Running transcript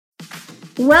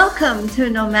Welcome to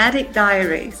Nomadic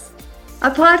Diaries, a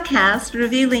podcast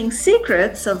revealing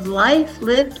secrets of life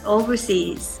lived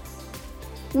overseas.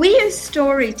 We use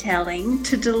storytelling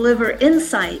to deliver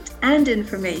insight and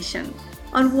information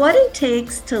on what it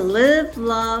takes to live,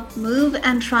 love, move,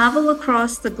 and travel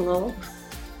across the globe.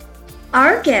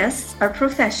 Our guests are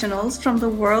professionals from the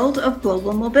world of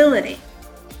global mobility.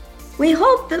 We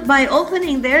hope that by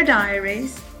opening their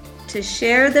diaries to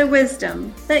share their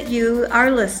wisdom, that you,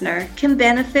 our listener, can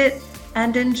benefit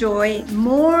and enjoy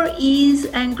more ease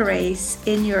and grace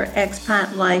in your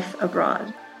expat life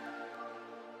abroad.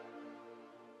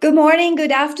 Good morning,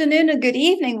 good afternoon, and good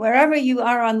evening, wherever you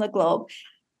are on the globe.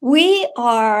 We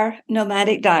are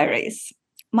Nomadic Diaries.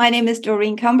 My name is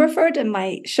Doreen Cumberford, and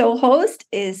my show host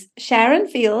is Sharon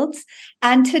Fields.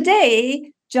 And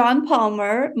today, John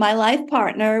Palmer, my life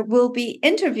partner, will be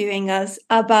interviewing us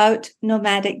about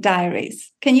Nomadic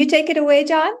Diaries. Can you take it away,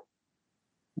 John?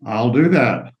 I'll do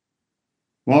that.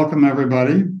 Welcome,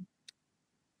 everybody.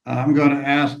 I'm going to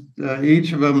ask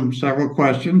each of them several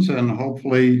questions, and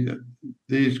hopefully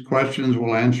these questions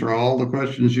will answer all the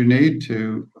questions you need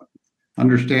to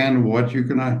understand what you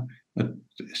can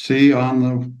see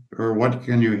or what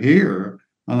can you hear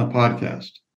on the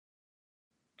podcast.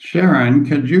 Sharon,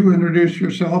 could you introduce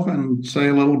yourself and say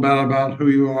a little bit about who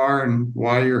you are and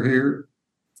why you're here?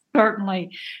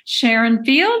 Certainly. Sharon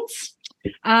Fields.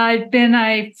 I've been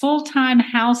a full-time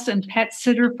house and pet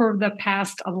sitter for the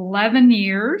past 11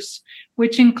 years,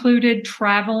 which included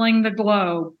traveling the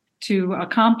globe to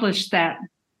accomplish that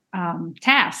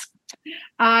task.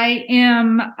 I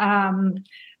am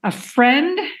a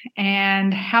friend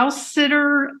and house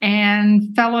sitter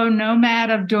and fellow nomad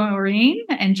of Doreen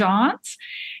and John's.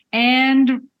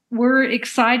 And we're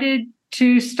excited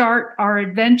to start our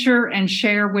adventure and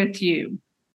share with you.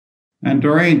 And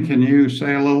Doreen, can you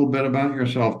say a little bit about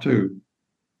yourself too?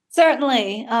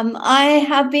 Certainly. I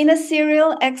have been a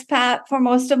serial expat for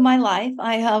most of my life.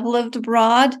 I have lived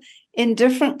abroad in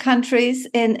different countries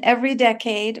in every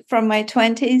decade from my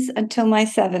 20s until my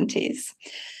 70s.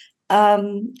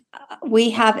 We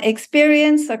have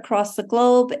experience across the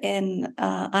globe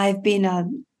I've been a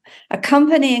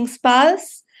accompanying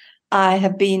spouse. I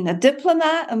have been a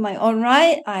diplomat in my own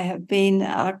right. I have been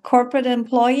a corporate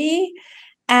employee.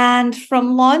 And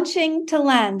from launching to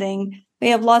landing, we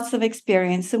have lots of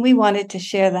experience, and we wanted to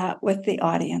share that with the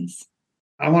audience.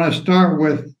 I want to start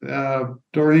with,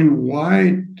 Doreen,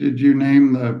 why did you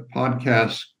name the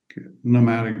podcast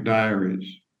Nomadic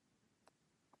Diaries?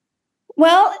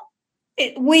 Well,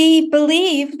 we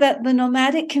believe that the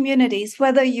nomadic communities,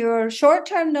 whether you're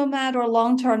short-term nomad or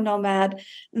long-term nomad,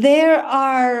 there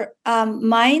are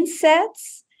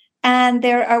mindsets and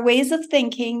there are ways of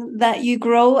thinking that you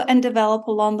grow and develop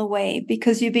along the way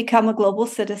because you become a global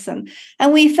citizen.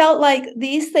 And we felt like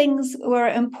these things were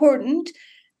important.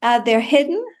 They're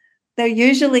hidden. They're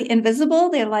usually invisible.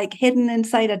 They're like hidden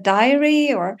inside a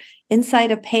diary or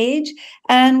inside a page.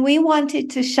 And we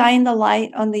wanted to shine the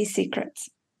light on these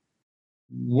secrets.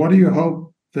 What do you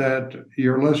hope that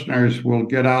your listeners will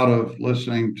get out of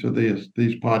listening to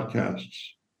these podcasts?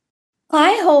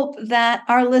 I hope that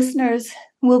our listeners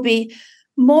will be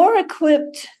more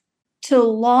equipped to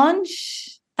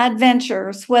launch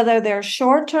adventures, whether they're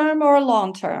short-term or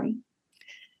long-term,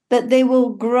 that they will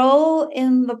grow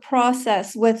in the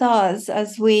process with us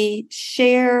as we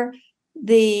share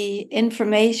the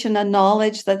information and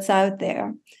knowledge that's out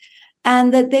there.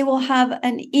 And that they will have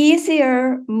an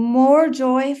easier, more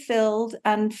joy-filled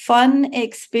and fun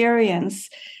experience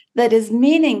that is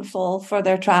meaningful for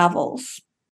their travels.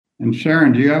 And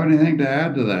Sharon, do you have anything to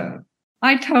add to that?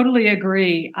 I totally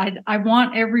agree. I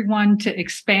want everyone to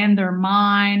expand their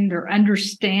mind, their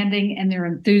understanding, and their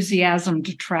enthusiasm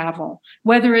to travel,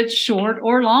 whether it's short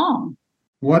or long.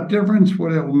 What difference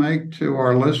would it make to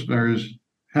our listeners,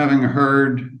 having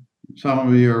heard some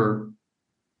of your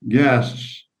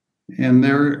guests in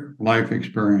their life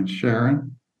experience,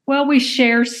 Sharon? Well, we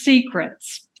share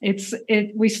secrets.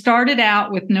 We started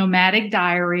out with Nomadic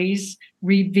Diaries,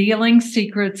 revealing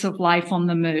secrets of life on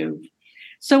the move.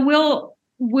 So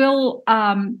we'll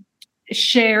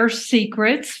share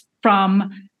secrets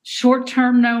from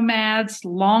short-term nomads,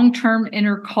 long-term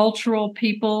intercultural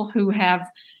people who have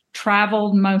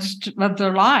traveled most of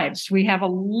their lives. We have a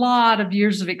lot of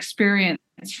years of experience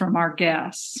from our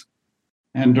guests.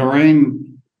 And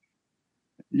Doreen,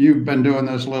 you've been doing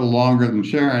this a little longer than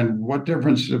Sharon. What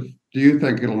difference do you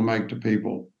think it'll make to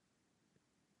people?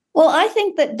 Well, I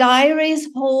think that diaries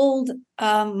hold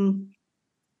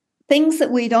things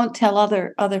that we don't tell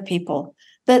other people,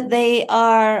 that they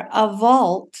are a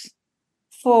vault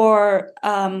for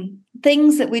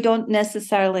things that we don't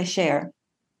necessarily share.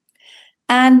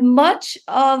 And much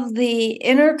of the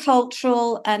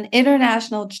intercultural and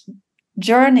international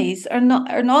journeys are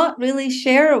not really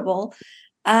shareable.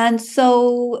 And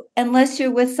so unless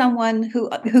you're with someone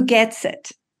who gets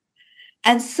it.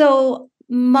 And so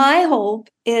my hope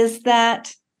is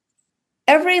that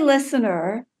every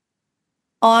listener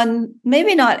on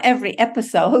maybe not every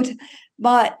episode,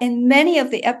 but in many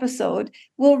of the episodes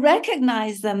will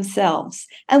recognize themselves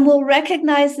and will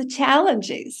recognize the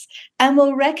challenges and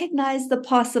will recognize the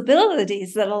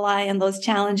possibilities that lie in those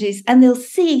challenges, and they'll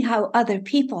see how other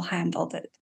people handled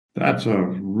it. That's a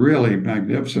really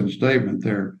magnificent statement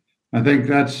there. I think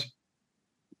that's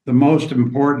the most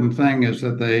important thing, is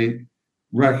that they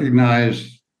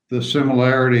recognize the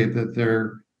similarity that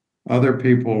their other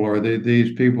people or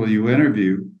these people you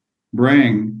interview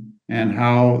bring, and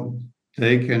how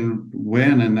they can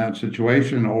win in that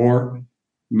situation or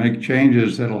make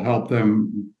changes that'll help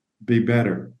them be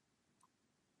better.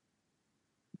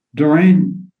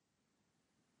 Doreen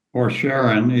or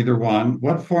Sharon, either one,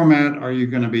 what format are you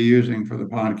going to be using for the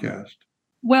podcast?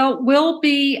 Well,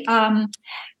 we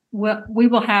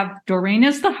will have Doreen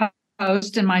as the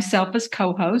host and myself as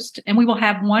co-host, and we will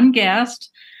have one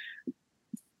guest.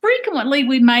 Frequently,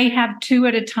 we may have two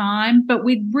at a time, but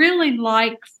we'd really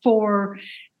like for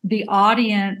the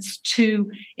audience to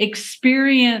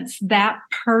experience that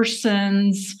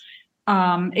person's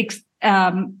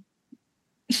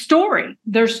story,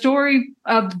 their story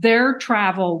of their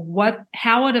travel,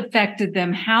 how it affected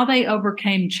them, how they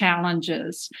overcame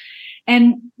challenges.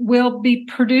 And we'll be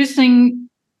producing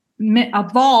a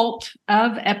vault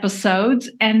of episodes,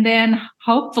 and then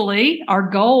hopefully our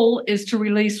goal is to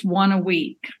release one a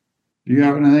week. Do you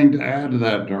have anything to add to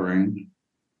that, Doreen?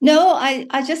 No,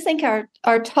 I just think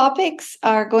our topics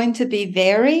are going to be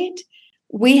varied.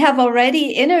 We have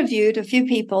already interviewed a few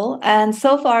people, and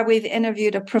so far we've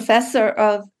interviewed a professor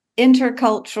of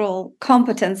intercultural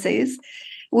competencies.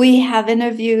 We have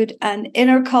interviewed an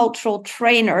intercultural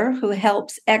trainer who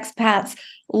helps expats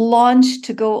launch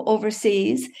to go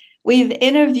overseas. We've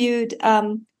interviewed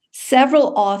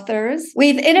several authors.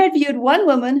 We've interviewed one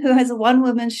woman who has a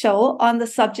one-woman show on the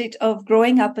subject of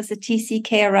growing up as a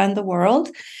TCK around the world.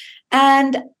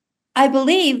 And I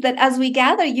believe that as we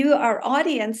gather you, our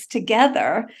audience,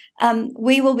 together,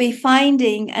 we will be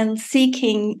finding and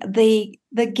seeking the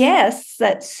guests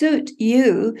that suit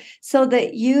you so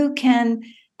that you can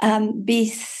be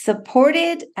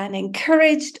supported and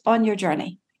encouraged on your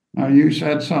journey. Now, you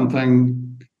said something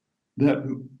that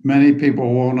many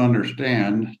people won't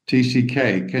understand,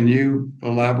 TCK. Can you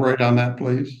elaborate on that,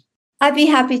 please? I'd be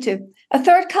happy to. A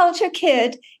third culture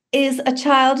kid is a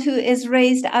child who is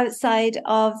raised outside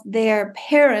of their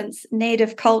parents'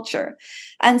 native culture.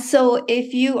 And so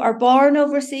if you are born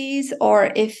overseas,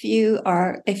 or if you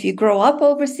grow up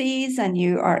overseas and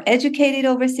you are educated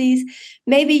overseas,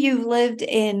 maybe you've lived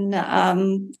in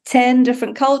 10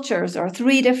 different cultures or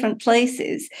 3 different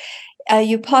places.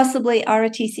 You possibly are a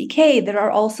TCK. There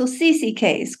are also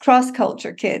CCKs,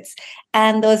 cross-culture kids.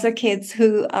 And those are kids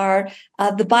who are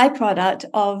the byproduct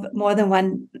of more than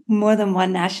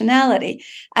one nationality.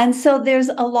 And so there's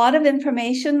a lot of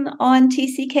information on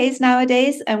TCKs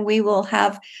nowadays, and we will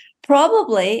have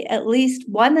probably at least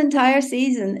one entire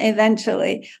season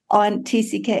eventually on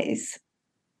TCKs.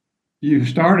 You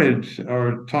started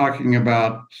talking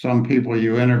about some people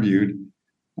you interviewed.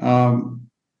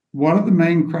 What are the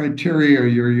main criteria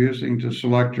you're using to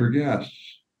select your guests?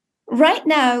 Right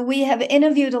now, we have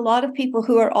interviewed a lot of people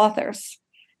who are authors.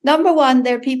 Number one,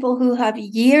 they're people who have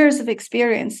years of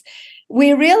experience.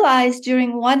 We realized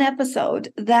during one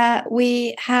episode that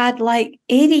we had like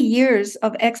 80 years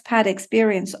of expat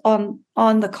experience on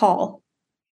the call.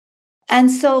 And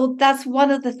so that's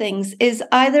one of the things, is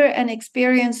either an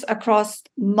experience across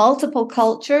multiple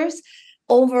cultures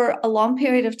over a long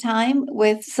period of time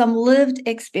with some lived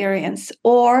experience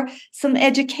or some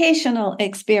educational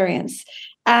experience,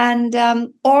 and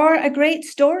or a great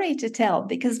story to tell,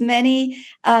 because many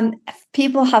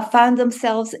people have found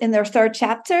themselves in their third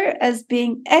chapter as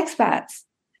being expats,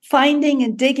 finding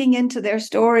and digging into their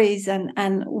stories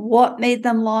and what made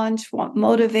them launch, what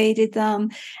motivated them.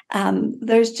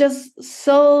 There's just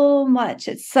so much.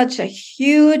 It's such a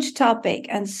huge topic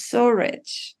and so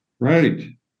rich. Right.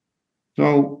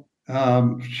 So,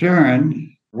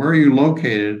 Sharon, where are you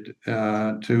located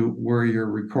to where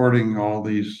you're recording all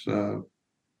these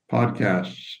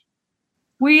podcasts?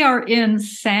 We are in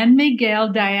San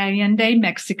Miguel de Allende,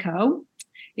 Mexico.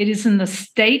 It is in the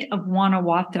state of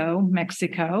Guanajuato,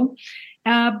 Mexico.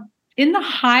 in the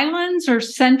highlands or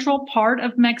central part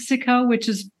of Mexico, which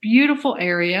is a beautiful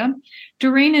area.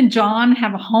 Doreen and John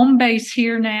have a home base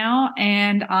here now,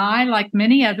 and I, like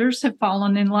many others, have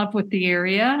fallen in love with the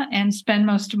area and spend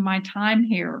most of my time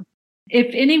here.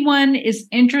 If anyone is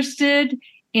interested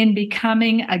in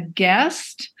becoming a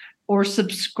guest or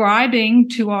subscribing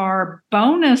to our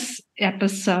bonus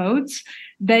episodes,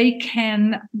 they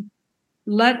can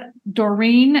let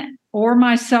Doreen or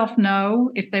myself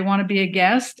know if they want to be a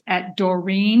guest at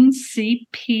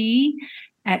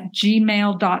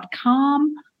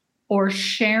DoreenCP@gmail.com or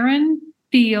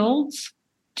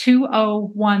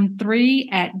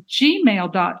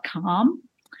SharonFields2013@gmail.com.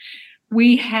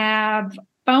 We have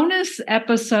bonus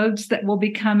episodes that will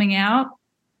be coming out,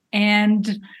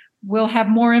 and we'll have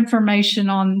more information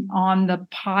on the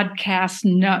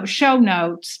podcast show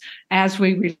notes as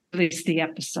we release the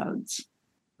episodes.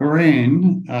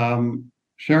 Doreen,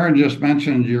 Sharon just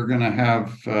mentioned you're going to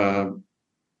have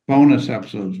bonus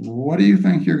episodes. What do you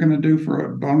think you're going to do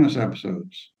for bonus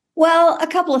episodes? Well, a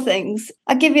couple of things.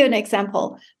 I'll give you an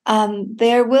example.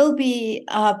 There will be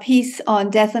a piece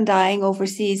on death and dying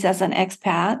overseas as an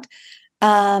expat.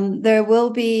 There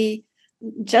will be,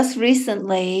 just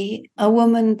recently, a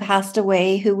woman passed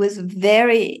away who was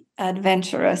very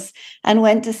adventurous and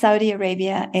went to Saudi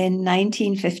Arabia in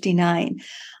 1959.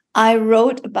 I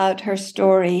wrote about her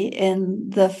story in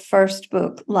the first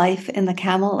book, Life in the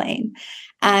Camel Lane.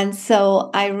 And so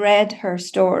I read her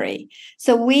story.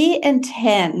 So we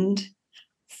intend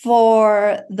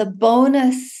for the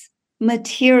bonus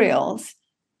materials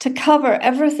to cover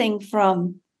everything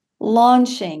from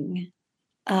launching,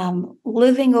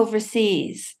 living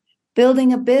overseas,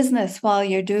 building a business while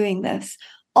you're doing this,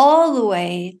 all the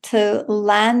way to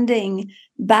landing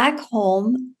back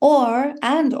home or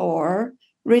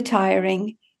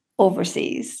retiring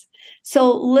overseas.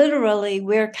 So literally,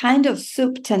 we're kind of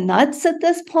soup to nuts at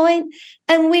this point,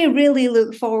 and we really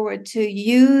look forward to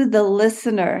you, the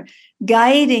listener,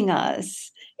 guiding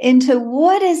us into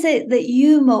what is it that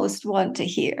you most want to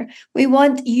hear. We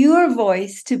want your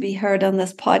voice to be heard on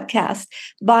this podcast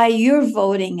by your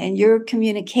voting and your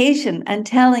communication and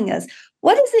telling us,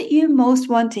 what is it you most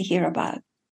want to hear about?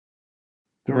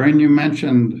 Doreen, you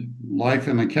mentioned Life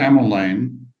in the Camel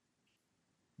Lane.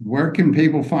 Where can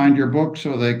people find your book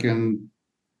so they can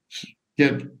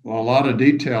get a lot of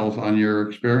details on your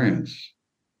experience?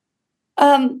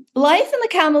 Life in the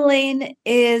Camel Lane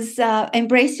is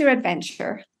Embrace Your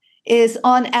Adventure, is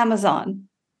on Amazon.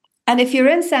 And if you're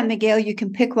in San Miguel, you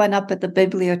can pick one up at the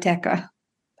Biblioteca.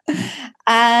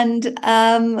 And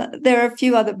there are a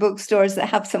few other bookstores that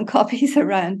have some copies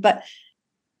around. But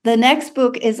the next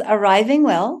book is Arriving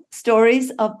Well,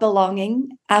 Stories of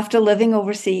Belonging After Living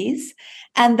Overseas.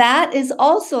 And that is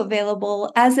also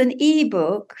available as an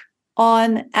ebook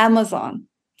on Amazon.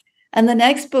 And the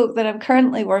next book that I'm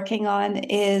currently working on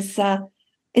is,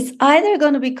 it's either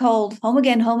going to be called Home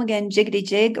Again, Jiggity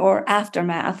Jig, or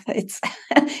Aftermath. It's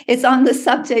on the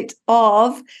subject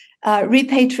of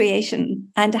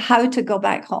repatriation and how to go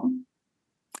back home.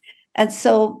 And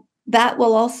so that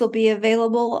will also be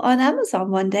available on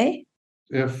Amazon one day.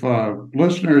 If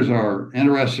listeners are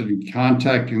interested in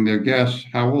contacting their guests,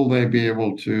 how will they be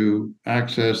able to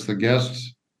access the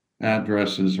guests'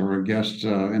 addresses or guest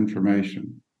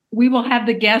information? We will have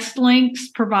the guest links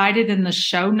provided in the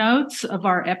show notes of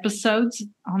our episodes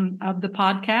of the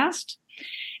podcast.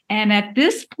 And at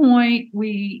this point,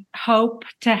 we hope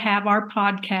to have our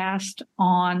podcast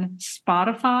on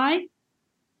Spotify,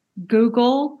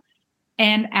 Google,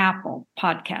 and Apple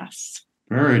Podcasts.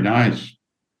 Very nice.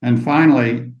 And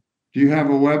finally, do you have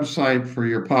a website for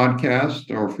your podcast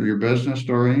or for your business,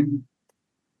 Doreen?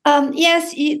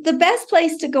 Yes, the best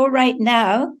place to go right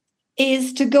now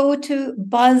is to go to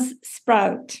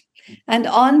Buzzsprout. And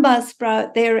on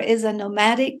Buzzsprout, there is a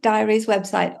Nomadic Diaries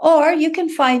website, or you can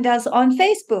find us on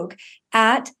Facebook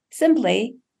at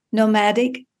simply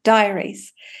Nomadic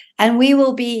Diaries. And we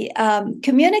will be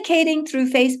communicating through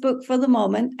Facebook for the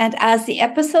moment. And as the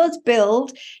episodes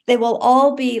build, they will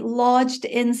all be lodged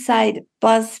inside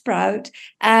Buzzsprout.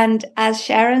 And as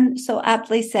Sharon so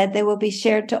aptly said, they will be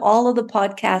shared to all of the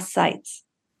podcast sites.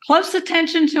 Close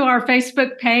attention to our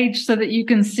Facebook page so that you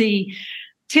can see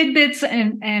tidbits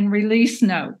and release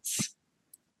notes.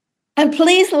 And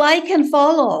please like and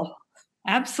follow.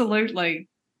 Absolutely.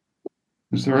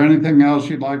 Is there anything else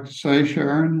you'd like to say,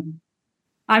 Sharon?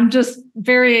 I'm just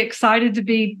very excited to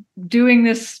be doing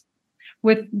this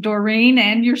with Doreen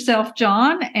and yourself,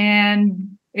 John,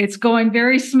 and it's going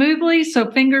very smoothly.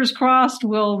 So fingers crossed,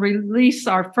 we'll release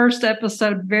our first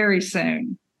episode very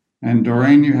soon. And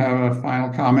Doreen, you have a final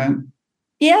comment?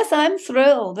 Yes, I'm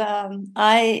thrilled.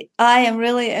 I am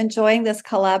really enjoying this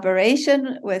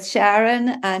collaboration with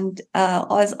Sharon, and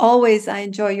as always, I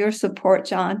enjoy your support,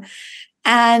 John.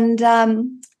 And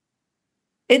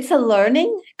it's a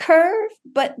learning curve,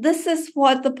 but this is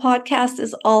what the podcast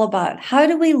is all about. How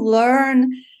do we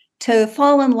learn to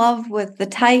fall in love with the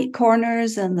tight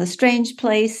corners and the strange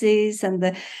places and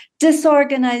the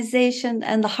disorganization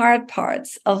and the hard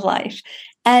parts of life,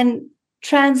 and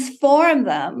transform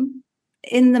them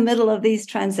in the middle of these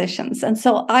transitions? And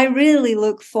so I really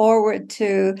look forward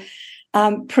to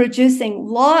producing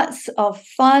lots of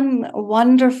fun,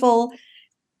 wonderful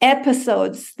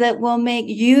episodes that will make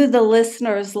you, the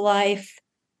listener's life,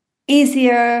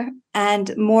 easier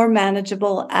and more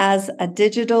manageable as a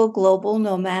digital global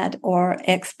nomad or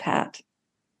expat.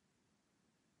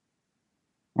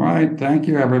 All right. Thank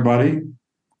you, everybody.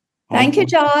 Thank you,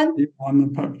 John.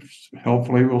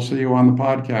 Hopefully we'll see you on the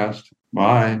podcast.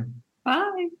 Bye.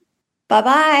 Bye.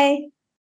 Bye-bye.